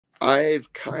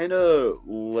I've kind of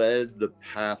led the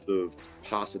path of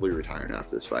possibly retiring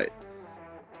after this fight.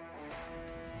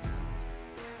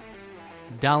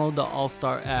 Download the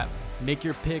AllStar app. Make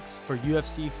your picks for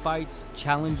UFC fights,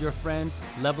 challenge your friends,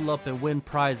 level up and win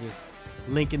prizes.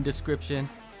 Link in description.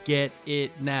 Get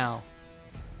it now.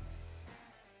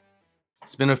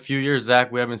 It's been a few years,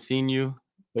 Zach. We haven't seen you,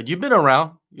 but you've been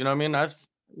around. You know what I mean?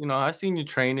 I've seen you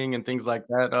training and things like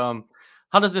that.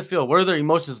 How does it feel? What are the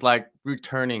emotions like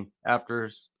returning after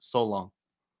so long?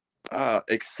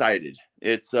 Excited.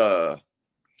 It's there's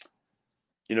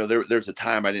a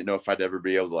time I didn't know if I'd ever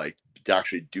be able to to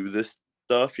actually do this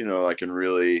stuff. Like and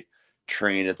really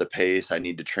train at the pace I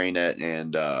need to train at,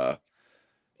 and and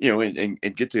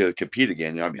get to compete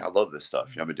again. I mean, I love this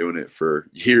stuff. I've been doing it for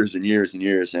years and years and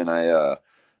years, and I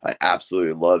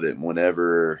absolutely love it.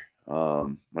 Whenever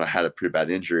when I had a pretty bad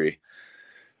injury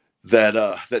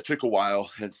that took a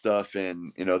while and stuff,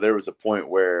 and there was a point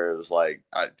where it was like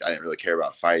I didn't really care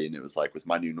about fighting. It was like with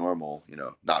my new normal,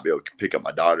 not be able to pick up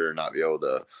my daughter, not be able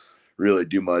to really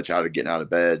do much out of getting out of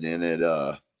bed, and it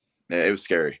was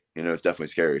scary. It's definitely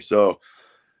scary. So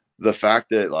the fact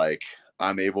that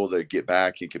I'm able to get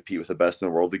back and compete with the best in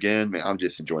the world again, man, I'm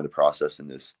just enjoying the process and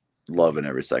just loving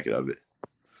every second of it.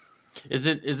 Is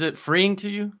it freeing to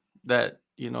you that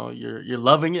you're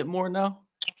loving it more now?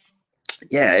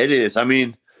 Yeah, it is. I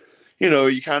mean,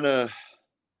 you kind of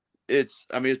it's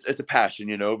a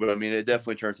passion, but I mean it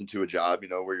definitely turns into a job,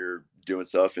 where you're doing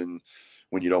stuff, and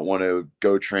when you don't want to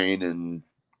go train and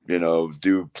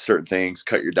do certain things,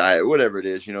 cut your diet, whatever it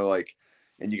is,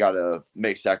 and you got to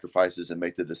make sacrifices and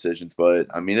make the decisions. But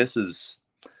I mean, this has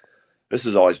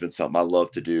always been something I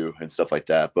love to do and stuff like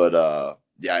that. But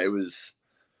yeah, it was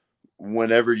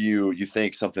whenever you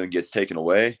think something gets taken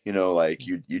away, like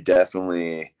you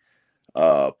definitely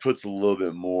puts a little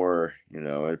bit more,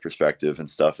 in perspective and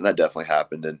stuff. And that definitely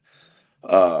happened. And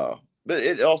uh but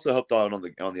it also helped on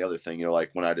the other thing,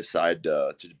 like when I decide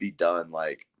to be done,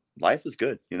 like life is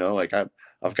good, like I've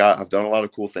done a lot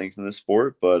of cool things in this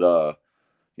sport, but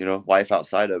life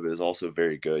outside of it is also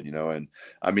very good, and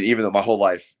I mean, even though my whole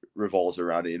life revolves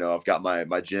around it, I've got my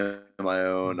gym of my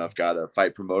own, I've got a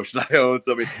fight promotion I own.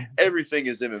 So I mean, everything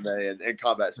is MMA and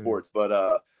combat Mm. sports.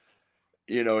 But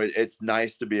it's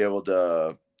nice to be able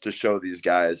to show these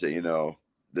guys that,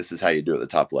 this is how you do it at the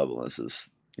top level. And this is,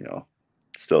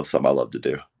 still something I love to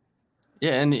do.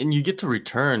 Yeah, and you get to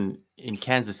return in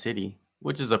Kansas City,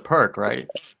 which is a perk, right?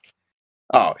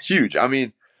 Oh, huge. I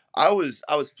mean, I was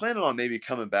planning on maybe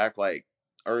coming back like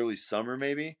early summer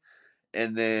maybe.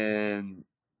 And then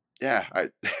yeah, I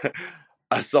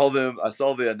I saw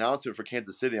the announcement for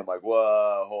Kansas City. I'm like,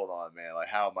 whoa, hold on, man. Like,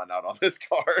 how am I not on this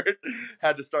card?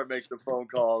 Had to start making the phone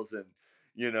calls and,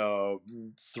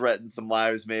 threaten some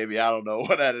lives maybe. I don't know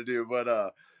what I had to do, but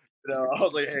I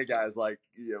was like, hey guys, like,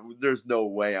 there's no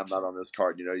way I'm not on this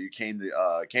card. You came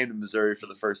to Missouri for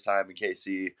the first time in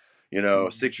KC,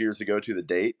 Mm, 6 years ago to the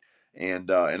date,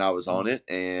 and I was on mm, it,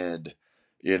 and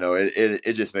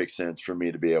it just makes sense for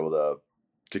me to be able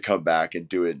to come back and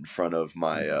do it in front of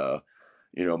my mm.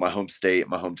 my home state,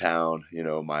 my hometown,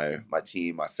 my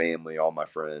team, my family, all my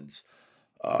friends.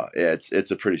 Yeah,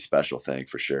 it's a pretty special thing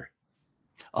for sure.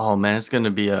 Oh man, it's gonna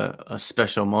be a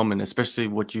special moment, especially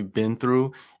what you've been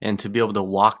through, and to be able to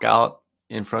walk out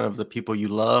in front of the people you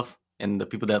love and the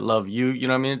people that love you. You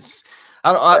know what I mean?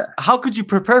 How could you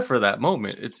prepare for that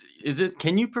moment?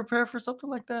 Can you prepare for something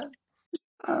like that?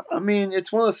 I mean,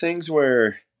 it's one of the things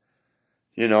where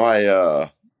I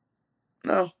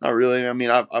no, not really. I mean,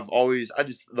 I've always I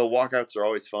just the walkouts are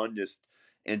always fun, just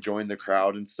enjoying the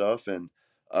crowd and stuff, and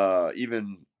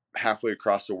even halfway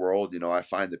across the world, I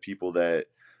find the people that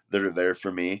are there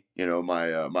for me.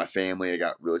 My family. I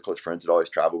got really close friends that always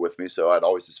travel with me, so I'd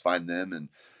always just find them and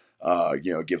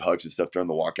give hugs and stuff during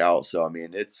the walkout. So I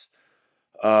mean, it's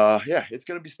yeah, it's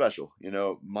gonna be special.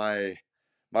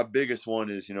 My biggest one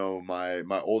is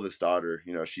my oldest daughter.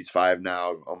 She's 5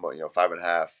 now, almost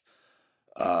 5.5.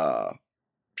 Uh,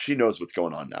 she knows what's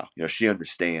going on now. She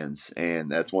understands,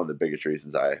 and that's one of the biggest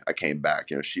reasons I came back.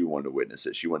 She wanted to witness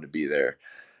it. She wanted to be there,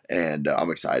 and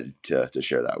I'm excited to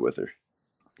share that with her.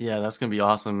 Yeah, that's gonna be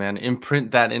awesome, man.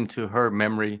 Imprint that into her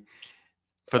memory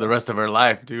for the rest of her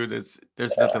life, dude. There's Yeah.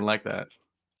 nothing like that.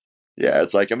 Yeah,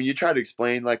 it's like, I mean, you try to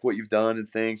explain like what you've done and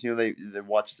things. They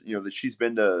watch. That she's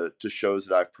been to shows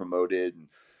that I've promoted,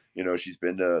 and she's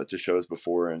been to shows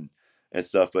before and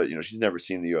stuff. But she's never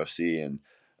seen the UFC, and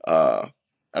uh,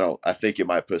 I don't. I think it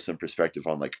might put some perspective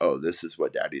on like, oh, this is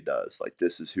what Daddy does. Like,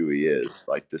 this is who he is.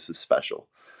 Like, this is special.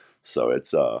 So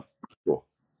it's cool.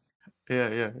 Yeah,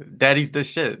 yeah. Daddy's the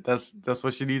shit. That's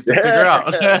what she needs to figure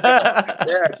out. Yeah,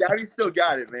 yeah. Daddy still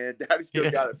got it, man. Daddy still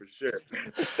Yeah, got it for sure.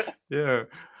 yeah.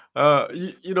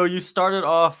 You started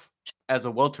off as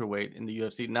a welterweight in the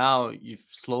UFC. Now you've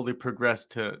slowly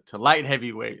progressed to light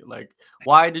heavyweight. Like,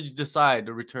 why did you decide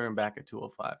to return back at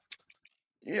 205?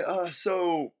 Yeah,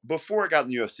 so before I got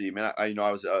in the UFC, man,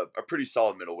 I was a pretty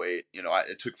solid middleweight. I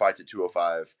took fights at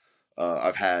 205.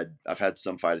 I've had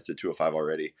some fights at 205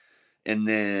 already, and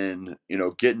then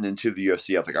getting into the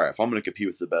UFC, I was like, all right, if I'm going to compete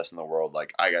with the best in the world,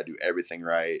 like I got to do everything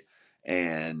right.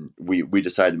 And we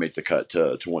decided to make the cut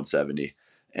to 170.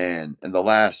 And the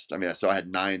last, I mean, so I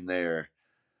had 9 there.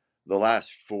 The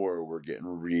last 4 were getting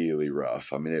really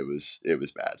rough. I mean, it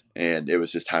was bad, and it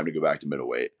was just time to go back to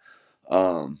middleweight.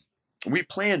 Um, we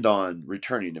planned on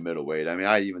returning to middleweight. I mean,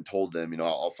 I even told them,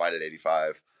 I'll fight at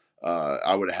 85.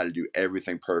 I would have had to do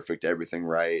everything perfect, everything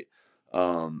right.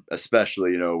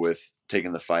 Especially, with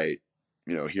taking the fight,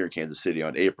 here in Kansas City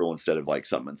on April instead of like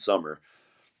something in summer.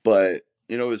 But,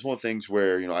 it was one of the things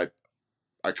where,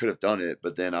 I could have done it,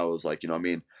 but then I was like, I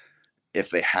mean, if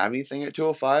they have anything at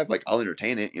 205, like I'll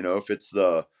entertain it. If it's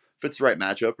the right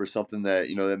matchup or something that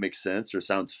that makes sense or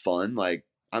sounds fun, like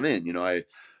I'm in.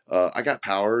 I got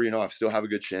power. I still have a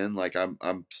good chin. Like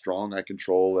I'm strong. I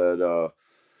control it.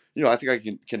 I think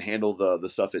I can handle the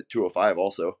stuff at 205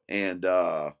 also. And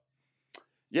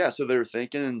yeah, so they were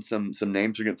thinking, and some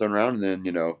names are getting thrown around, and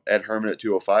then Ed Herman at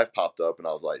 205 popped up, and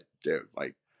I was like, dude,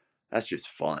 like that's just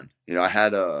fun. I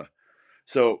had a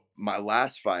so my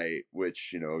last fight,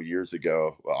 which years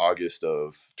ago, August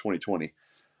of 2020,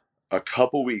 a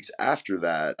couple weeks after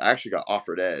that, I actually got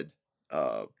offered Ed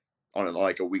uh, on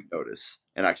like a week notice,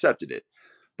 and I accepted it.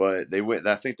 But they went.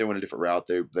 I think they went a different route.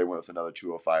 They went with another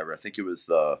 205. I think it was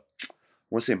I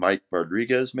want to say Mike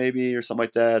Rodriguez maybe or something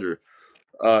like that. Or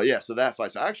yeah. So that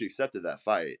fight. So I actually accepted that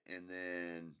fight, and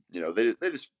then they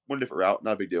just went a different route.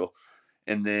 Not a big deal.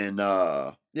 And then,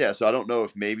 yeah, so I don't know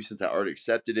if maybe since I already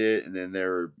accepted it, and then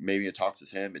there maybe in talks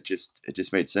with him, it just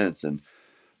made sense. And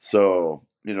so,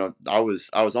 I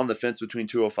was on the fence between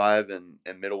 205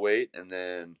 and middleweight, and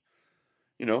then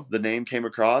the name came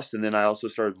across, and then I also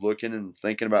started looking and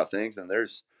thinking about things, and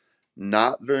there's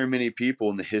not very many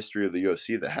people in the history of the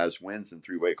UFC that has wins in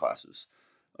 3 weight classes.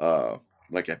 Uh,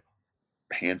 like a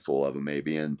handful of them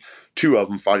maybe, and 2 of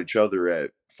them fought each other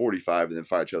at 45 and then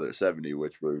fight each other at 70,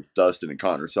 which was Dustin and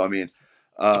Connor. So I mean,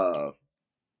 uh,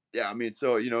 yeah, I mean,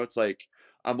 so it's like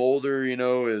I'm older,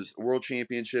 is world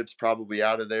championships probably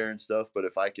out of there and stuff. But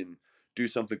if I can do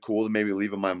something cool to maybe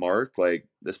leave on my mark, like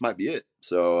this might be it.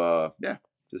 So yeah,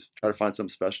 just try to find something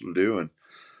special to do, and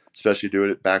especially do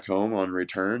it back home on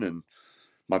return and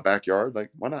my backyard. Like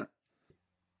why not?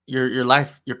 Your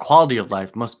life, your quality of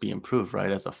life must be improved,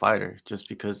 right, as a fighter, just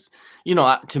because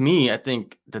to me, I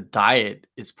think the diet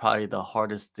is probably the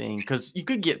hardest thing, because you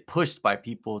could get pushed by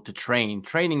people to training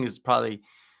is probably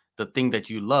the thing that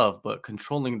you love, but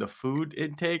controlling the food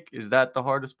intake, is that the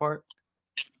hardest part?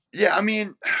 Yeah, I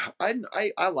mean,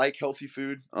 I like healthy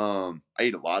food. I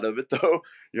eat a lot of it though.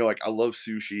 Like I love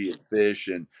sushi and fish,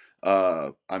 and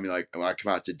I mean, like when I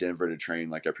come out to Denver to train,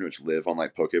 like I pretty much live on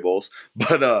like poke bowls.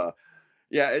 But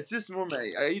yeah, it's just more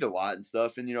I eat a lot and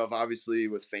stuff, and if obviously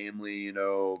with family,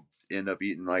 end up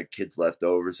eating like kids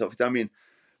leftovers stuff. I mean,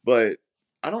 but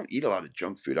I don't eat a lot of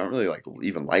junk food. I don't really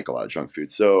even like a lot of junk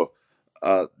food. So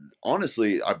uh,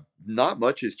 honestly, not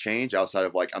much has changed outside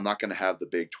of like I'm not gonna have the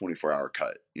big 24-hour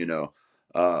cut.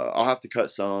 I'll have to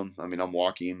cut some. I mean, I'm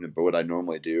walking, but what I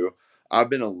normally do, I've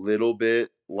been a little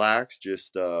bit lax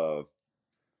just because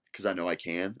I know I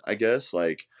can. I guess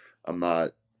like I'm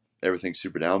not everything's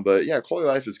super down, but yeah, quality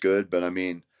of life is good. But I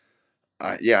mean,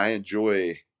 I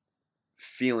enjoy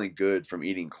feeling good from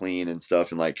eating clean and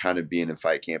stuff and like kind of being in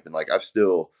fight camp, and like I've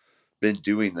still been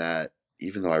doing that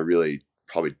even though I really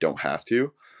probably don't have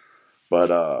to. But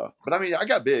I mean, I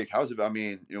got big. I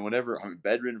mean, whenever I'm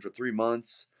bedridden for 3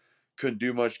 months, couldn't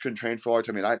do much, couldn't train for a long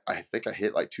time. I mean, I think I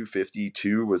hit like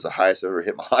 252 was the highest I ever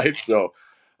hit in my life. So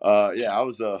yeah, I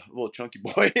was a little chunky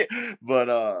boy.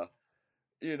 but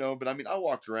but I mean, I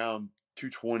walked around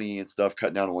 220 and stuff,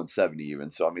 cutting down to 170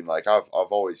 even. So I mean, like I've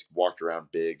always walked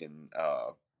around big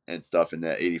and stuff in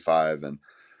that 85, and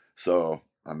so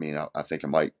I mean, I think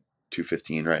I'm like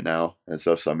 215 right now and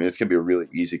stuff. So I mean, it's gonna be a really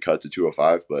easy cut to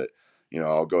 205, but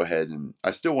I'll go ahead, and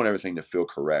I still want everything to feel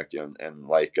correct, and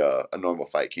like a normal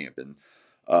fight camp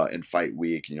and fight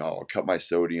week. I'll cut my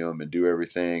sodium and do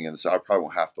everything, and so I probably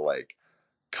won't have to like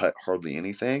cut hardly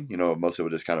anything. Most of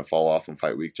it just kind of fall off in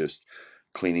fight week, just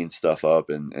cleaning stuff up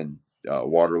and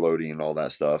water loading and all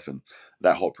that stuff and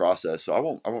that whole process. So I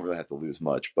won't really have to lose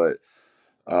much, but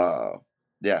uh,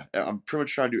 yeah, I'm pretty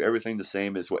much trying to do everything the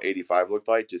same as what 85 looked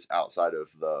like, just outside of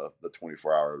the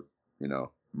 24-hour,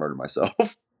 murder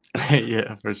myself.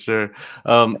 Yeah, for sure.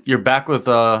 You're back with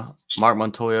Mark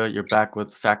Montoya. You're back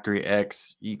with Factory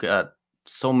X. You got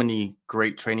so many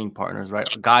great training partners, right?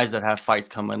 Guys that have fights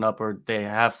coming up or they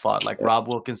have fought, like Rob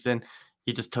Wilkinson.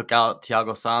 He just took out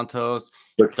Thiago Santos.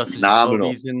 Look Dustin phenomenal.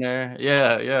 Jacoby's in there.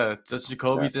 Yeah, yeah. Dustin Yeah.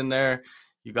 Jacoby's in there.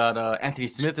 You got Anthony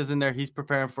Smith is in there. He's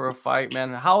preparing for a fight,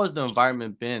 man. How has the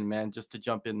environment been, man? Just to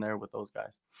jump in there with those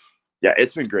guys. Yeah,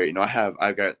 it's been great.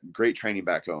 I've got great training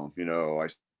back home. I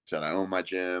said I own my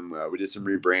gym. We did some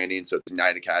rebranding, so it's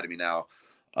Night Academy now.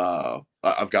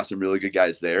 I've got some really good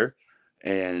guys there,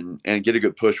 and get a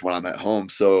good push when I'm at home.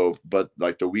 So, but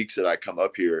like the weeks that I come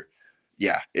up here,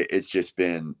 yeah, it's just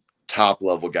been top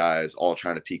level guys all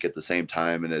trying to peak at the same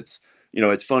time, and it's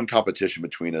fun competition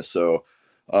between us. So,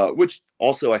 which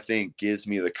also I think gives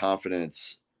me the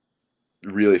confidence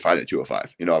really fighting at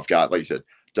 205. I've got, like you said,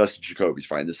 Dustin Jacoby's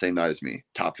fighting the same night as me,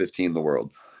 top 15 in the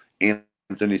world.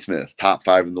 Anthony Smith, top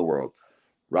 5 in the world.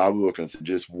 Rob Wilkinson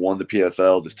just won the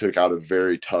PFL, just took out a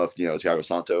very tough, Thiago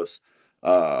Santos.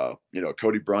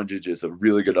 Cody Brundage is a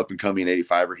really good up and coming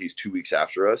 85er. He's 2 weeks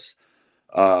after us.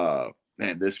 Uh,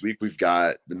 Man, this week we've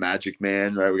got the Magic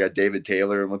Man, right? We got David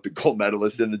Taylor, Olympic gold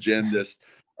medalist in the gym, just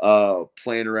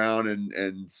playing around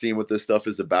and seeing what this stuff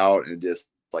is about, and just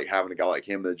like having a guy like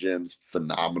him in the gym's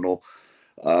phenomenal.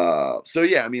 So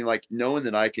yeah, I mean, like knowing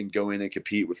that I can go in and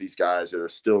compete with these guys that are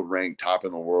still ranked top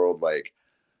in the world, like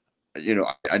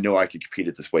I know I can compete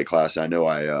at this weight class. I know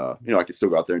I can still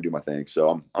go out there and do my thing.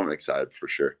 So I'm excited for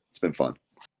sure. It's been fun.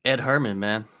 Ed Herman,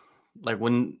 man. Like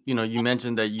when you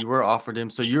mentioned that you were offered him,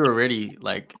 so you're already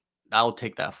like, I'll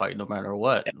take that fight no matter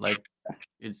what. Like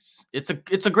it's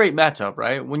a great matchup,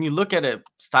 right? When you look at it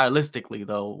stylistically,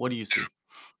 though, what do you see?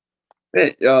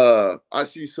 Hey, I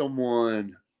see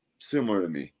someone similar to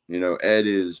me. Ed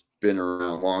has been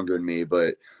around longer than me,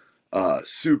 but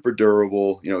super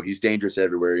durable. He's dangerous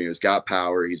everywhere. He's got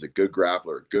power. He's a good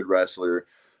grappler, good wrestler,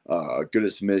 good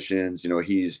at submissions.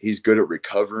 He's good at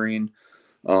recovering.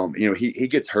 He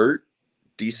gets hurt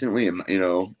decently, and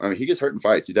I mean, he gets hurt in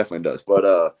fights. He definitely does,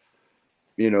 but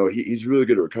he's really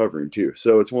good at recovering too.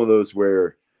 So it's one of those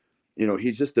where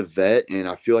he's just a vet, and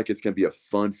I feel like it's going to be a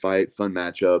fun fight, fun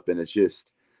matchup, and it's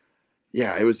just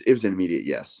yeah, it was an immediate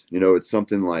yes. It's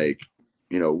something like,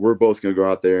 we're both gonna go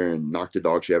out there and knock the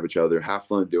dog shit out of each other, have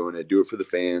fun doing it, do it for the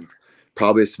fans,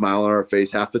 probably a smile on our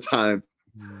face half the time,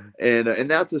 Mhm.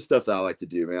 and that's the stuff that I like to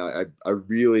do, man.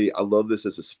 I love this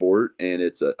as a sport, and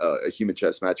it's a human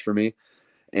chess match for me,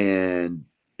 and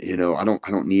I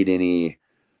don't need any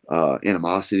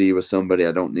animosity with somebody.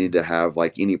 I don't need to have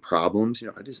like any problems.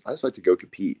 I just like to go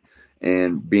compete,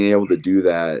 and being able to do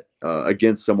that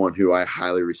against someone who I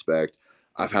highly respect.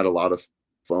 I've had a lot of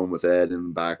fun with Ed in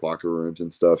the back locker rooms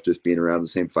and stuff, just being around the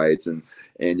same fights and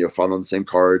fought on the same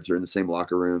cards or in the same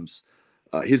locker rooms.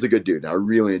 He's a good dude. I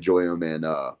really enjoy him, and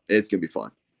it's gonna be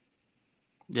fun.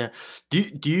 Yeah. Do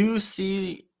you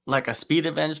see like a speed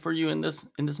advantage for you in this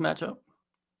matchup?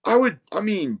 I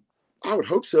mean, I would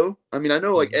hope so. I mean, I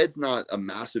know like Mhm. Ed's not a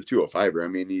massive 205er. I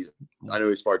mean, I Mhm. know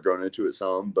he's probably grown into it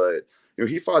some, but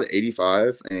he fought at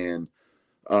 85, and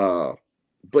uh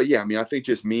but yeah, I mean, I think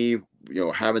just me,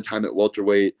 having time at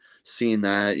welterweight, seeing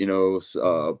that,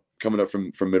 coming up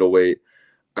from middleweight,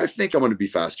 I think I'm going to be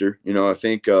faster. I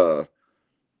think I'm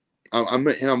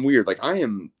weird. Like I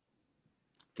am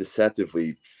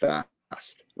deceptively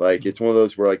fast. Like Mhm. it's one of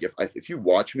those where like if you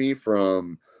watch me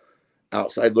from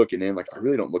outside looking in, like I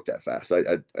really don't look that fast.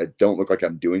 I don't look like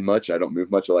I'm doing much. I don't move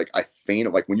much. Like I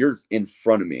feint. Like when you're in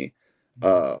front of me, Mhm.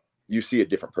 uh, you see a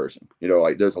different person.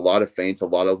 Like there's a lot of feints, a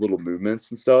lot of little movements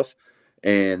and stuff.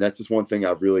 And that's just one thing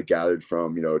I've really gathered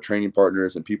from training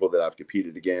partners and people that I've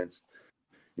competed against.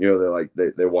 They're like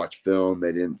they watch film.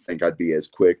 They didn't think I'd be as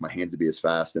quick. My hands would be as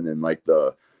fast, and then like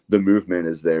the movement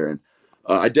is there. And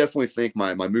I definitely think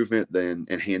my movement then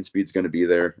and hand speed is going to be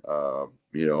there. A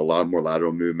lot more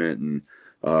lateral movement, and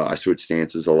I switch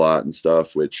stances a lot and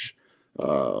stuff. Which,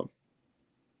 uh,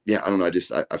 yeah, I don't know.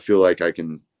 I feel like I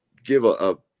can give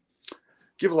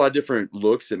give a lot of different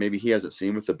looks that maybe he hasn't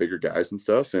seen with the bigger guys and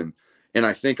stuff. And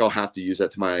I think I'll have to use that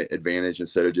to my advantage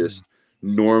instead of Mhm. just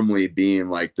normally being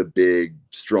like the big,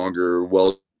 stronger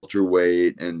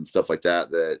welterweight and stuff like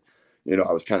that I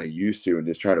was kind of used to and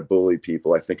just trying to bully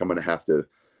people. I think I'm gonna have to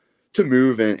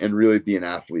move and really be an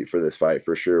athlete for this fight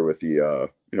for sure with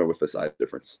the with the size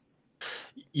difference.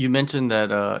 You mentioned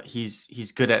that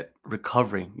he's good at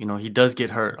recovering. He does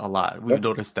get hurt a lot. Yeah. We've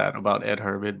noticed that about Ed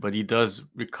Herman, but he does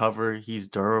recover. He's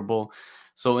durable.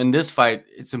 So in this fight,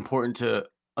 it's important to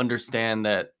understand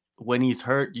that when he's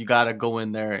hurt, you got to go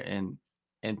in there and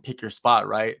and pick your spot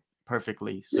right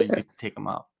perfectly so you Yeah. could take them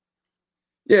out.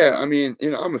 Yeah, I mean,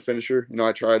 I'm a finisher.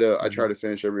 I try Mhm. to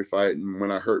finish every fight, and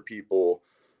when I hurt people,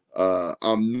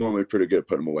 I'm normally pretty good at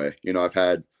putting them away.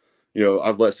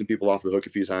 I've let some people off the hook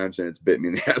a few times, and it's bit me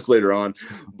in the ass later on.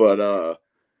 But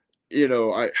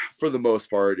I for the most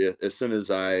part, as soon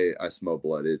as I smell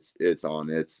blood, it's on.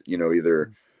 It's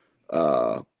either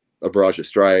uh, a barrage of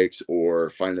strikes or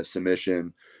find a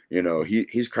submission.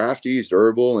 He's crafty, he's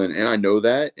durable, and I know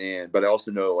that, but I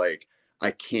also know like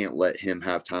I can't let him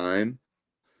have time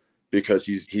because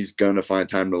he's gonna find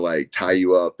time to like tie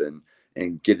you up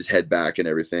and get his head back and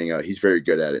everything. He's very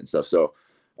good at it and stuff. So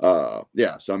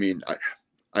yeah. So I mean,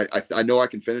 I know I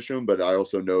can finish him, but I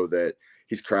also know that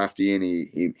he's crafty and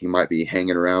he might be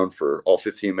hanging around for all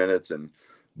 15 minutes and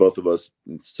both of us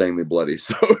insanely bloody.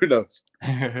 So who knows?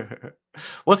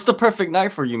 What's the perfect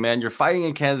night for you, man? You're fighting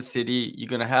in Kansas City. You're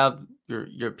gonna have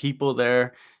your people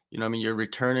there. You know what I mean? You're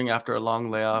returning after a long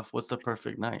layoff. What's the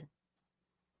perfect night?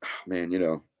 Man,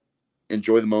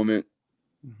 enjoy the moment,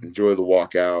 Mhm. enjoy the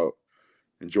walkout,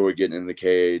 enjoy getting in the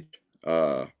cage.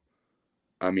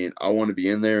 I mean, I want to be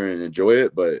in there and enjoy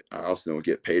it, but I also don't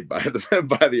get paid by the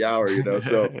by the hour.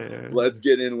 So let's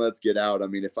get in, let's get out. I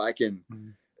mean,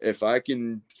 Mhm. if I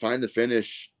can find the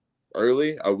finish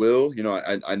early, I will.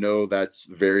 I know that's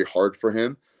very hard for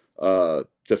him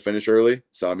to finish early.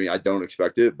 So I mean, I don't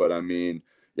expect it, but I mean,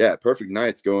 yeah, perfect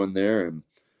nights go in there and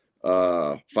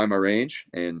find my range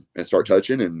and start Mhm.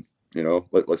 touching and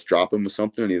let's drop him with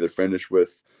something and either finish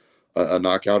with a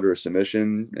knockout or a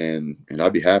submission and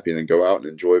I'd be happy and then go out and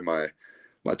enjoy my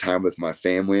time with my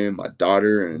family and my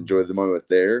daughter and enjoy the moment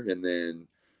there and then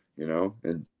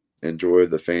and enjoy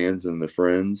the fans and the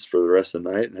friends for the rest of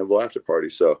the night and have a little after party.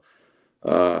 So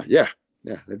yeah,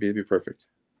 that'd be perfect.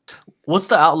 What's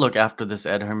the outlook after this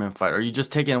Ed Herman fight? Are you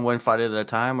just taking one fight at a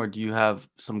time, or do you have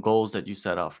some goals that you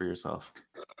set out for yourself?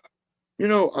 you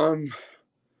know um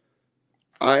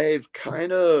I've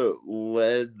kind of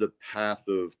led the path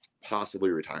of possibly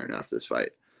retiring after this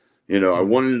fight.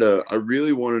 Mhm. I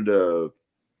really wanted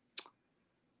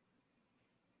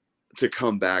to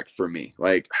come back for me.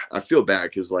 Like I feel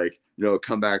bad because like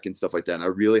come back and stuff like that. And I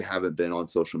really haven't been on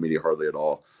social media hardly at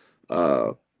all.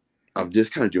 Uh, I'm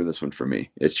just kind of doing this one for me.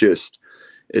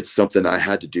 It's something I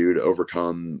had to do to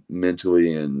overcome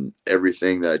mentally and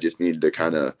everything that I just needed to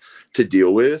kind of to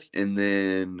deal with. And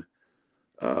then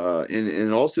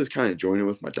and also it's kind of joining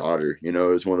with my daughter. It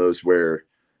was one of those where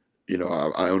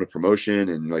I own a promotion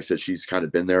and like I said, she's kind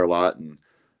of been there a lot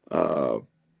uh,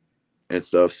 and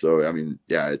stuff. So I mean,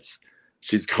 yeah,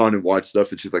 she's gone and watched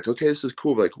stuff, and she's like, okay, this is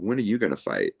cool. But, like, when are you gonna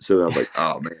fight? So then I'm like,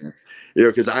 oh man,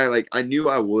 because I knew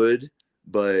I would,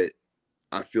 but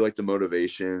I feel like the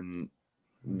motivation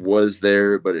was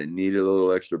there, but it needed a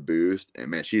little extra boost. And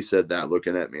man, she said that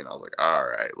looking at me, and I was like, all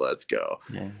right, let's go.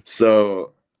 Yeah.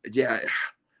 So yeah,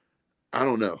 I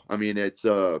don't know. I mean, it's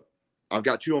I've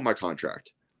got two on my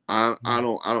contract. I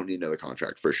don't need another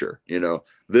contract for sure.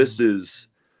 This Mhm. is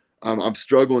I'm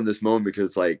struggling this moment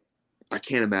because like I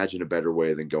can't imagine a better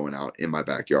way than going out in my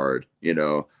backyard.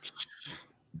 But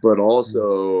Mhm.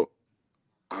 also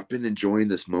I've been enjoying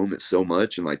this moment so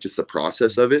much and like just the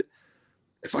process Mhm. of it.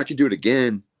 If I could do it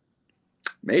again,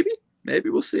 maybe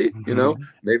we'll see. Mhm.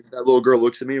 Maybe if that little girl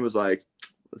looks at me and was like,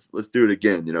 let's do it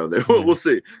again. Then we'll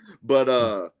see. But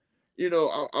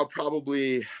I'll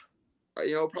probably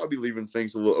probably leaving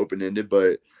things a little open ended,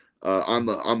 but I'm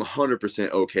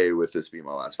 100% okay with this being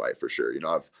my last fight for sure.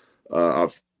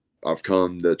 I've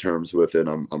come to terms with it.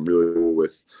 I'm really cool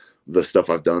with the stuff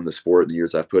I've done, the sport, and the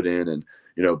years I've put in, and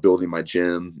building my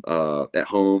gym at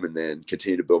home, and then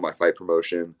continue to build my fight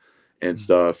promotion and Mhm.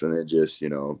 stuff, and then just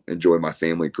enjoy my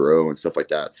family grow and stuff like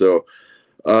that. So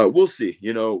we'll see.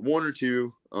 One or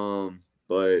two,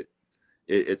 but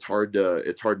it's hard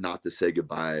not to say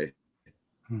goodbye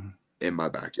Mhm. in my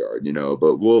backyard.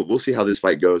 But we'll see how this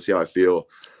fight goes, see how I feel.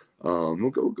 We'll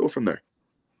go from there.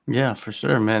 Yeah, for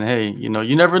sure, man. Hey, you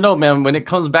never know, man. When it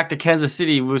comes back to Kansas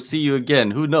City, we'll see you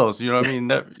again. Who knows? You know what I mean?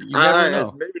 You never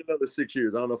know. Maybe another 6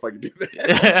 years. I don't know if I can do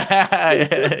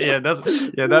Yeah, that.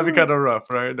 that'd be kind of rough,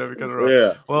 right? That'd be kind of rough.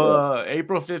 Yeah, Well, yeah.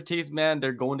 April 15th, man,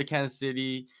 they're going to Kansas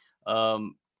City.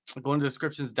 Go in the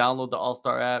descriptions, download the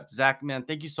AllStar app. Zach, man,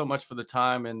 thank you so much for the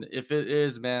time. And if it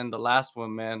is, man, the last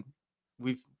one, man,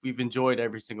 we've enjoyed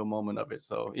every single moment of it.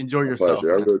 So enjoy My yourself,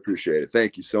 pleasure. I man. really appreciate it.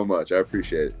 Thank you so much. I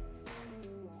appreciate it.